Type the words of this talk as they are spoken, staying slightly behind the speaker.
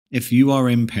If you are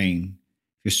in pain,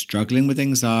 if you're struggling with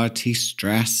anxiety,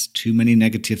 stress, too many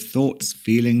negative thoughts,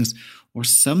 feelings, or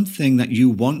something that you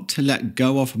want to let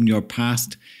go of from your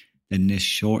past, then this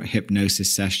short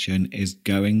hypnosis session is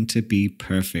going to be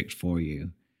perfect for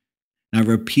you. Now,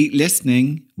 repeat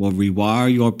listening will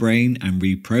rewire your brain and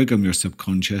reprogram your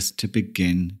subconscious to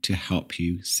begin to help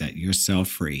you set yourself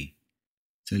free.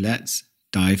 So let's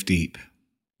dive deep.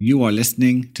 You are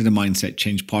listening to the Mindset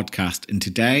Change Podcast, and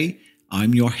today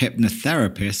I'm your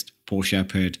hypnotherapist, Paul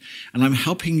Shepherd, and I'm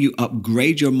helping you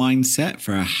upgrade your mindset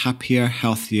for a happier,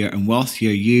 healthier, and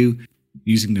wealthier you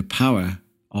using the power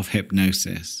of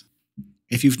hypnosis.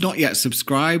 If you've not yet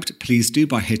subscribed, please do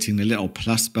by hitting the little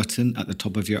plus button at the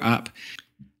top of your app.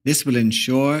 This will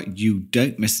ensure you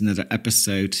don't miss another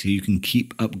episode so you can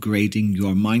keep upgrading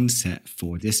your mindset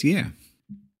for this year.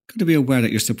 Got to be aware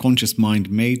that your subconscious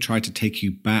mind may try to take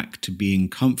you back to being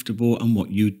comfortable and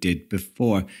what you did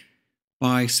before.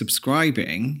 By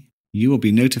subscribing, you will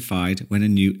be notified when a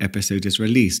new episode is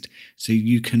released, so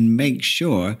you can make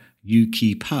sure you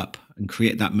keep up and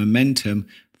create that momentum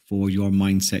for your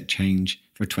mindset change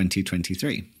for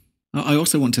 2023. I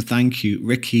also want to thank you,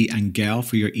 Ricky and Gail,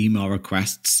 for your email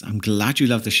requests. I'm glad you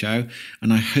love the show,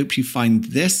 and I hope you find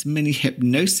this mini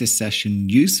hypnosis session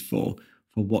useful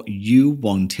for what you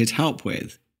wanted help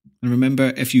with. And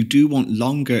remember, if you do want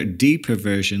longer, deeper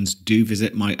versions, do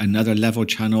visit my Another Level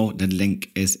channel. The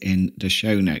link is in the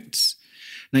show notes.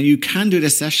 Now, you can do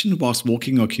this session whilst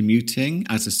walking or commuting,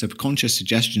 as the subconscious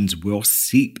suggestions will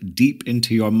seep deep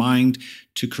into your mind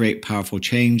to create powerful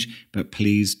change, but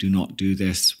please do not do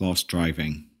this whilst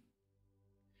driving.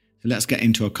 So let's get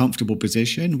into a comfortable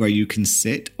position where you can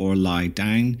sit or lie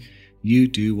down. You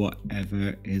do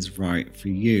whatever is right for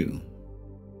you.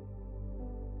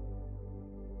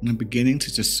 And I'm beginning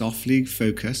to just softly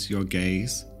focus your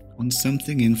gaze on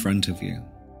something in front of you.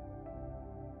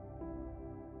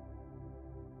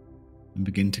 And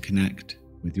begin to connect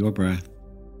with your breath.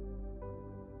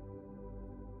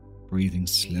 Breathing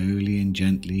slowly and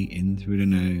gently in through the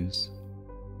nose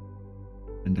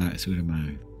and out through the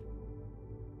mouth.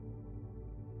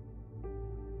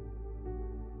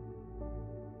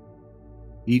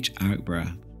 Each out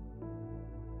breath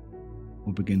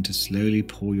will begin to slowly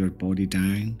pull your body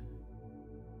down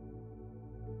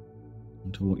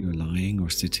onto what you're lying or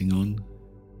sitting on,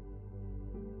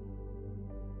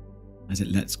 as it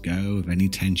lets go of any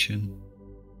tension,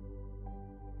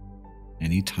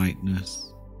 any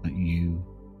tightness that you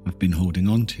have been holding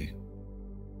on to.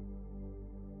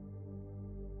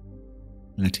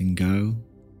 Letting go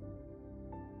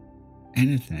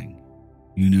anything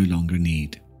you no longer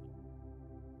need.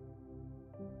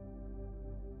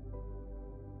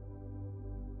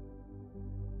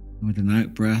 With an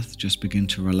out breath, just begin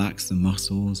to relax the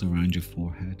muscles around your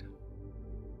forehead.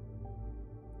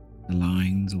 The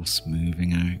lines all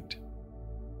smoothing out.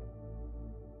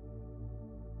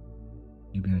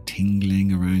 Maybe a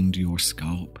tingling around your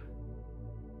scalp,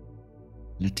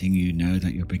 letting you know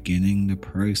that you're beginning the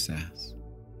process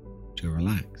to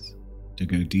relax, to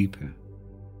go deeper.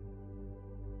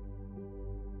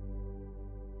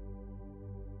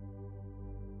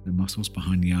 The muscles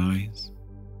behind the eyes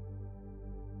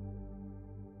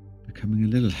becoming a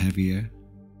little heavier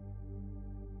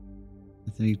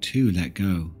as they too let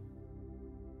go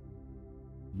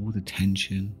of all the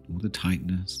tension, all the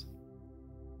tightness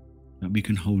that we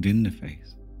can hold in the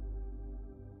face.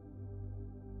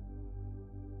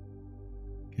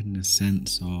 Getting a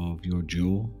sense of your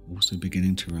jaw also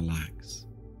beginning to relax,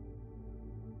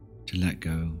 to let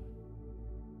go.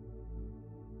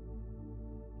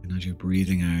 And as you're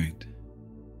breathing out,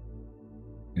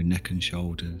 your neck and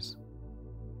shoulders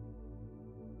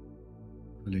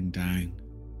pulling down,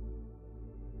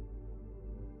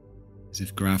 as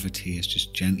if gravity is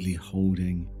just gently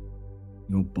holding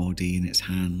your body in its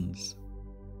hands,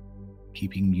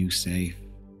 keeping you safe,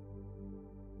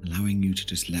 allowing you to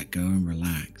just let go and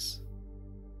relax.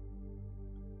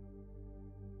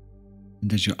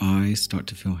 And as your eyes start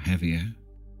to feel heavier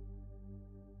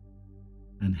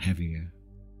and heavier,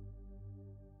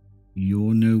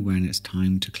 you'll know when it's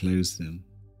time to close them,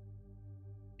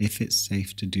 if it's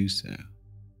safe to do so.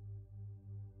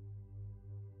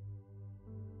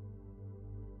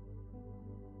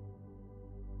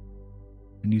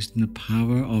 And using the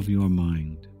power of your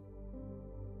mind,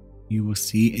 you will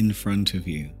see in front of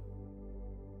you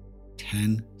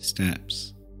 10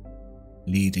 steps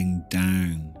leading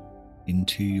down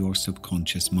into your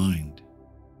subconscious mind.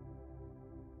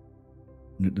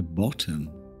 And at the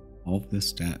bottom of the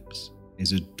steps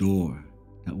is a door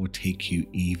that will take you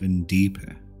even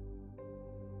deeper.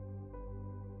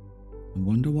 I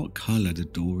wonder what color the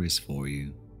door is for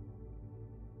you.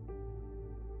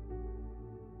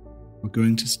 We're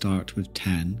going to start with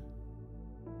 10,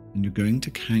 and you're going to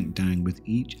count down with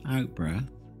each out breath,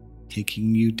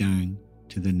 taking you down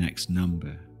to the next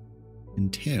number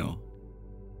until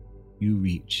you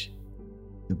reach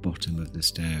the bottom of the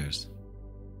stairs.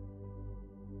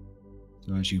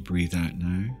 So as you breathe out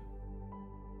now,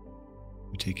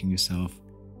 you're taking yourself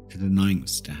to the 9th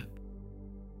step,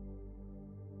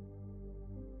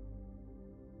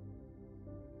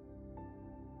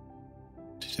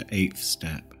 to the 8th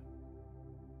step,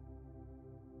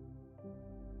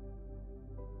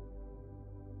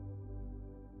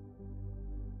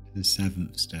 to the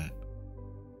 7th step,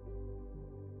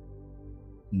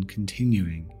 and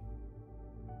continuing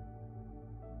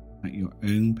at your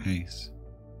own pace,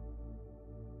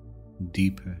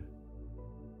 deeper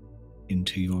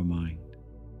into your mind.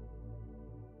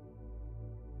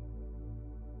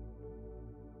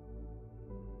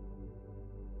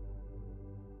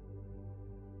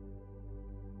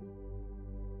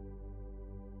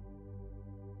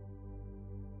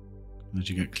 As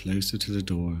you get closer to the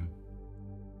door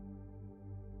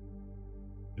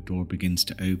begins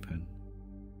to open.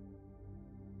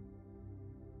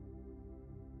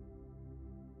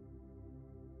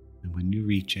 And when you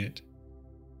reach it,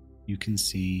 you can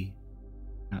see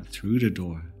that through the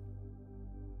door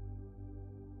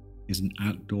is an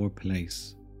outdoor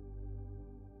place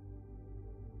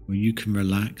where you can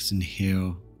relax and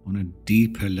heal on a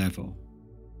deeper level.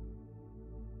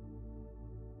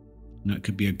 Now it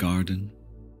could be a garden,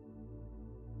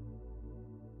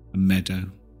 a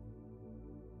meadow,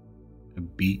 a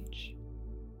beach,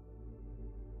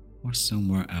 or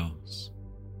somewhere else.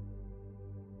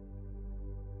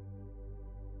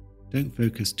 Don't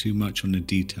focus too much on the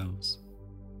details.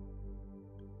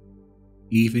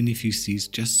 Even if you see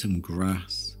just some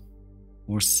grass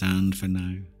or sand for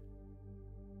now,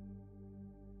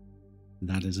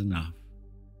 that is enough.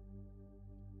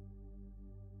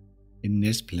 In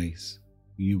this place,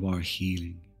 you are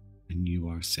healing and you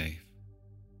are safe.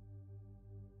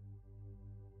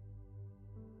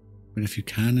 But if you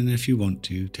can and if you want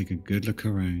to, take a good look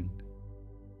around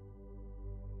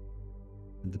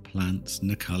at the plants and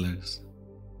the colours.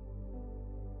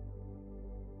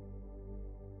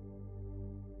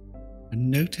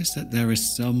 And notice that there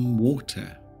is some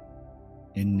water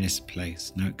in this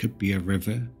place. Now it could be a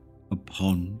river, a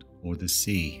pond, or the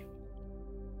sea.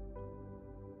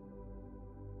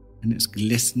 And it's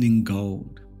glistening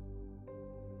gold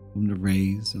from the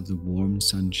rays of the warm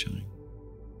sunshine.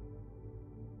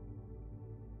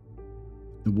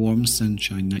 The warm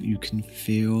sunshine that you can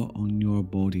feel on your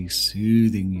body,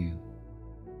 soothing you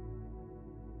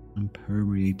and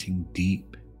permeating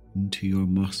deep into your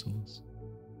muscles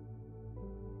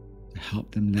to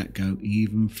help them let go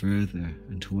even further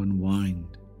and to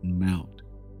unwind and melt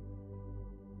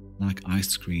like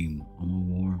ice cream on a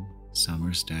warm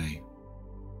summer's day.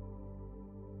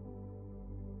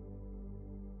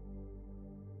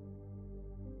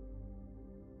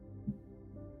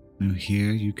 Now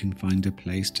here you can find a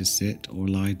place to sit or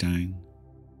lie down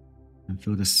and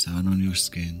feel the sun on your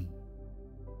skin,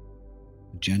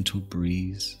 a gentle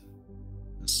breeze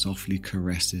that softly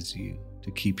caresses you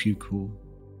to keep you cool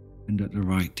and at the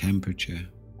right temperature.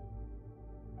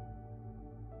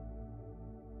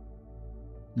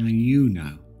 Now you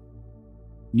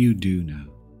do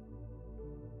know,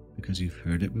 because you've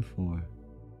heard it before,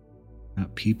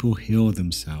 that people heal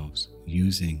themselves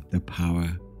using the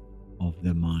power of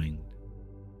the mind.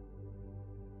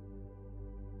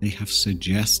 They have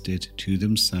suggested to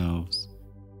themselves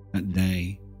that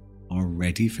they are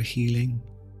ready for healing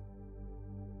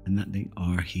and that they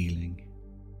are healing,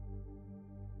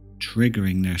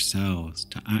 triggering themselves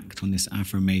to act on this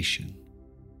affirmation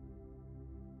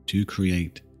to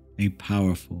create a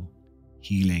powerful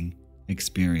healing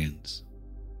experience.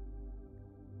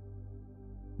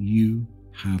 You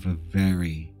have a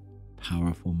very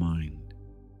powerful mind,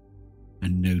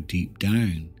 and know deep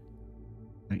down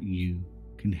that you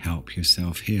can help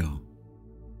yourself heal.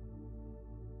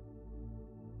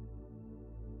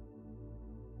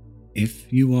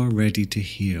 If you are ready to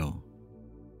heal,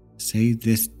 say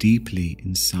this deeply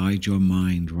inside your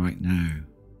mind right now.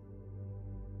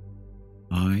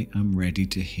 I am ready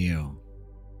to heal.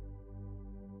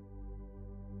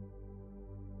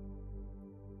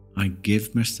 I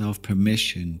give myself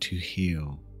permission to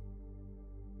heal.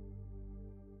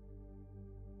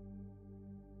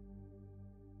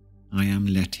 I am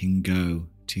letting go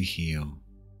to heal.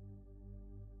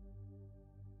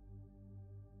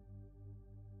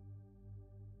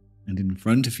 And in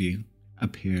front of you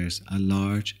appears a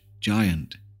large,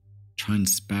 giant,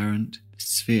 transparent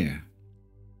sphere,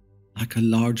 like a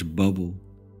large bubble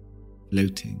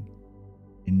floating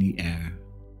in the air.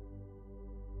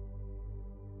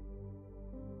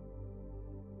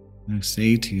 Now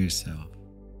say to yourself,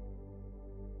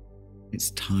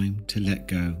 it's time to let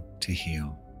go, to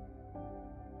heal.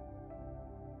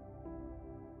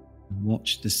 And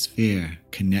watch the sphere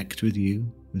connect with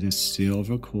you with a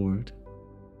silver cord.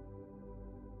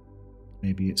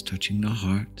 Maybe it's touching the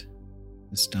heart,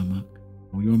 the stomach,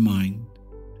 or your mind.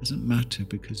 Doesn't matter,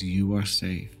 because you are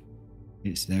safe.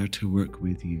 It's there to work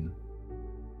with you.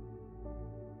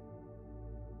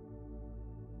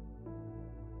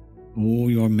 All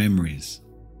your memories,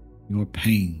 your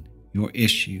pain, your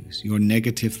issues, your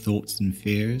negative thoughts and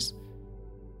fears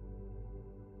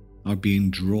are being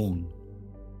drawn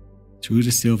through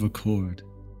the silver cord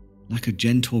like a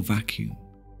gentle vacuum.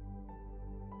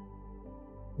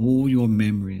 All your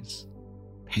memories,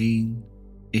 pain,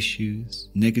 issues,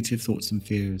 negative thoughts and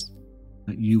fears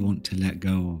that you want to let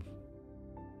go of.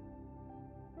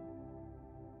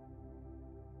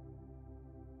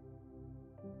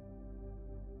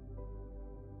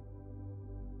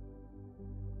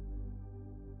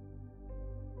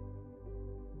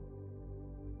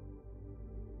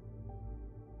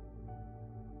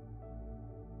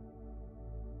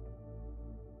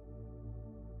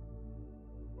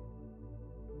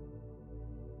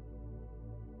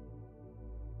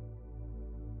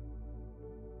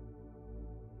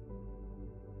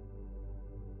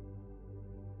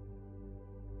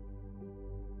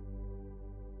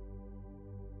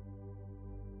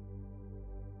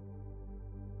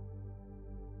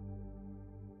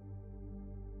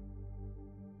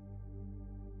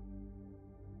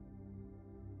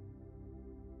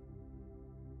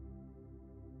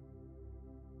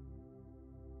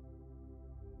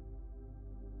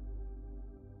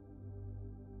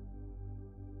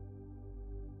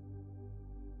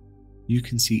 You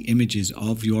can see images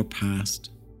of your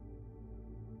past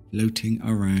floating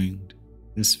around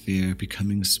the sphere,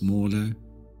 becoming smaller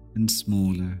and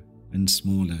smaller and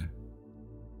smaller.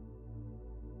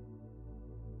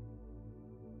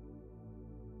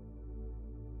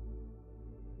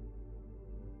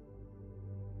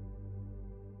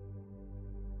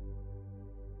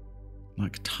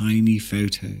 Like tiny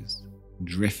photos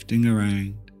drifting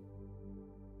around.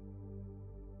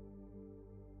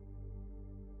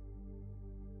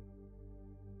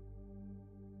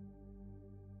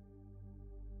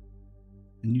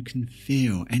 And you can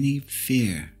feel any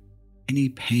fear, any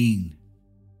pain,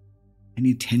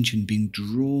 any tension being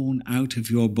drawn out of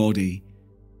your body,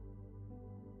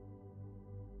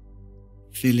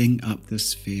 filling up the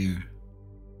sphere.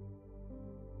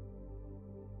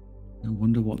 I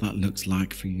wonder what that looks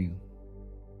like for you.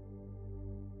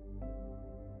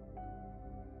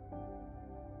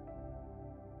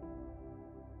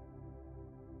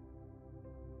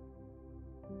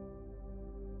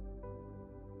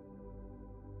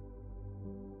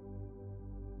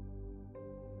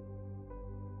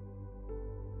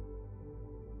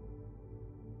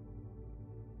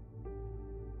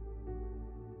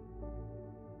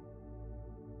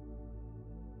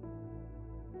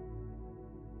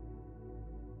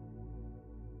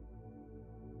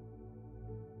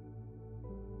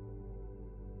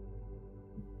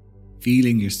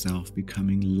 Feeling yourself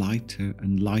becoming lighter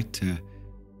and lighter,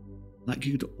 like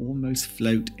you'd almost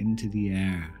float into the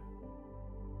air.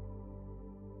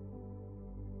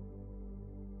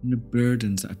 And the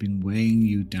burdens that have been weighing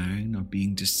you down are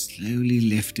being just slowly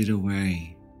lifted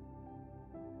away.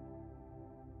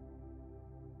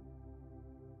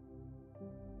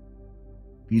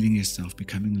 Feeling yourself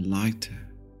becoming lighter.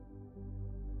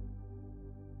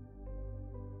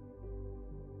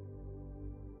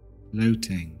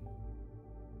 Floating.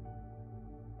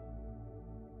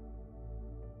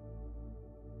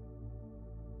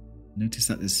 Notice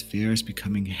that the sphere is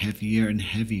becoming heavier and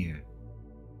heavier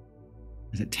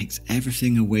as it takes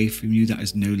everything away from you that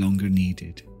is no longer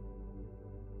needed.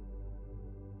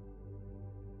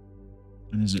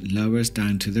 And as it lowers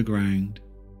down to the ground,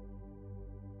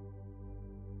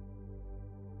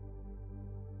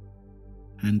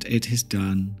 and it is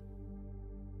done,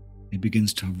 it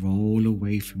begins to roll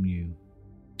away from you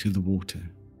to the water.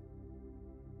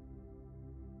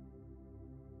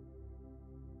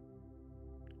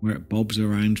 Where it bobs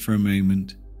around for a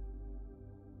moment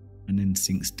and then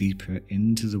sinks deeper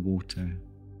into the water,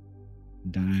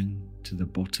 down to the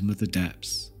bottom of the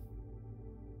depths,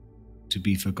 to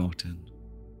be forgotten.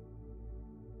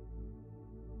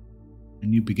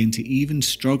 And you begin to even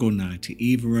struggle now to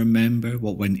even remember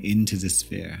what went into the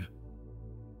sphere.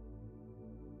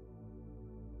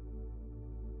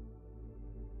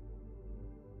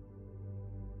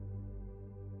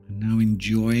 And now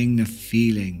enjoying the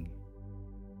feeling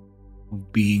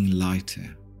of being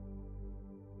lighter.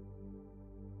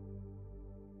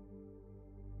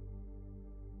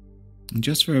 And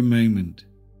just for a moment,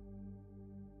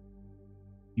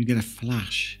 you get a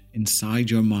flash inside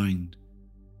your mind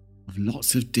of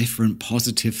lots of different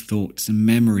positive thoughts and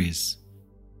memories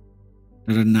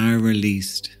that are now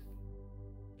released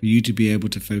for you to be able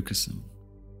to focus on.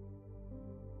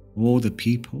 All the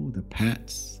people, the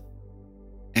pets,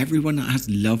 everyone that has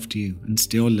loved you and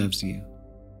still loves you,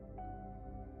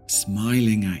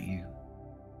 smiling at you,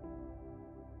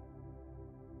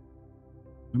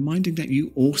 reminding that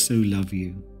you also love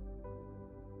you.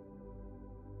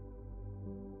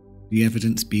 The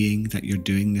evidence being that you're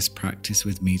doing this practice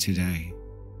with me today.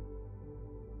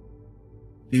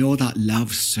 Feel that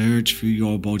love surge through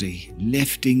your body,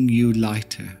 lifting you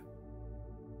lighter.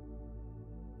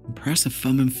 And press a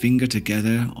thumb and finger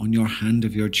together on your hand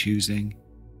of your choosing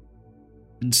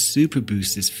and super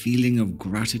boost this feeling of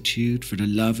gratitude for the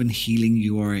love and healing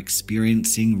you are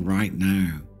experiencing right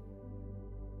now.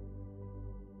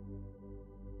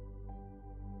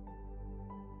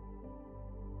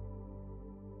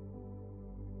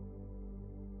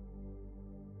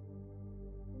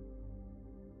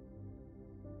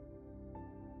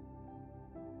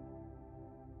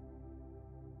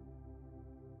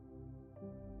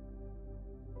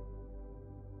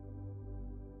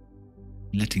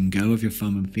 Letting go of your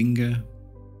thumb and finger,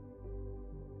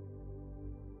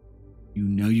 you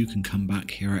know you can come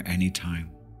back here at any time.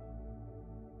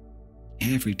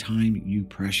 Every time you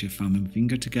press your thumb and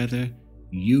finger together,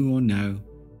 you will know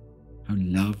how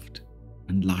loved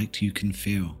and light you can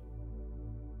feel.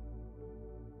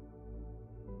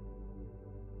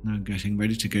 Now getting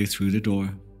ready to go through the door.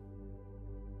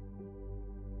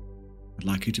 I'd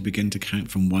like you to begin to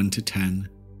count from 1 to 10.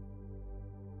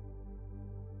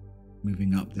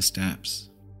 Moving up the steps,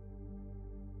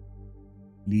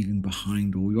 leaving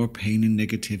behind all your pain and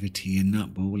negativity in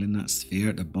that bowl, in that sphere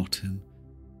at the bottom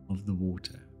of the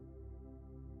water.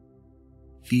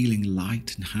 Feeling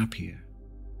light and happier,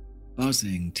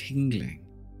 buzzing, tingling,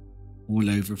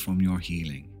 all over from your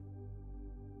healing.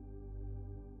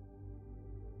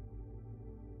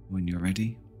 When you're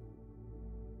ready,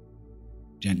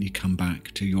 gently come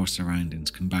back to your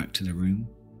surroundings, come back to the room,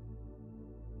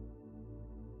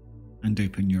 and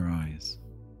open your eyes.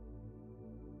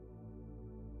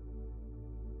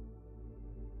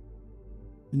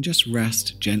 And just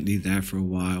rest gently there for a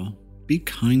while. Be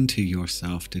kind to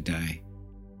yourself today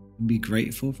and be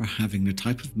grateful for having the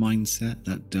type of mindset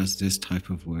that does this type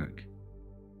of work.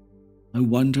 I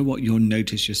wonder what you'll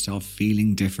notice yourself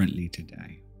feeling differently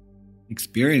today,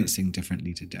 experiencing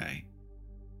differently today.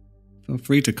 Feel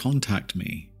free to contact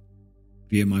me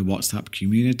via my WhatsApp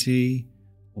community,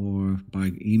 or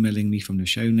by emailing me from the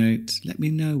show notes. Let me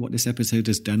know what this episode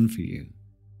has done for you,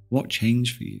 what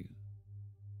changed for you,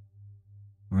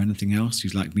 or anything else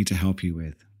you'd like me to help you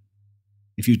with.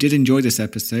 If you did enjoy this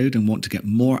episode and want to get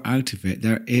more out of it,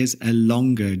 there is a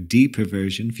longer, deeper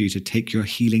version for you to take your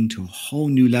healing to a whole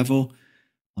new level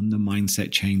on the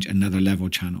Mindset Change Another Level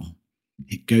channel.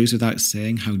 It goes without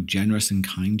saying how generous and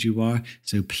kind you are,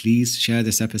 so please share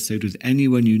this episode with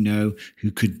anyone you know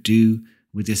who could do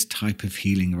with this type of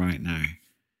healing right now.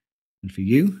 And for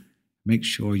you, make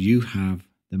sure you have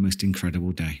the most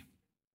incredible day.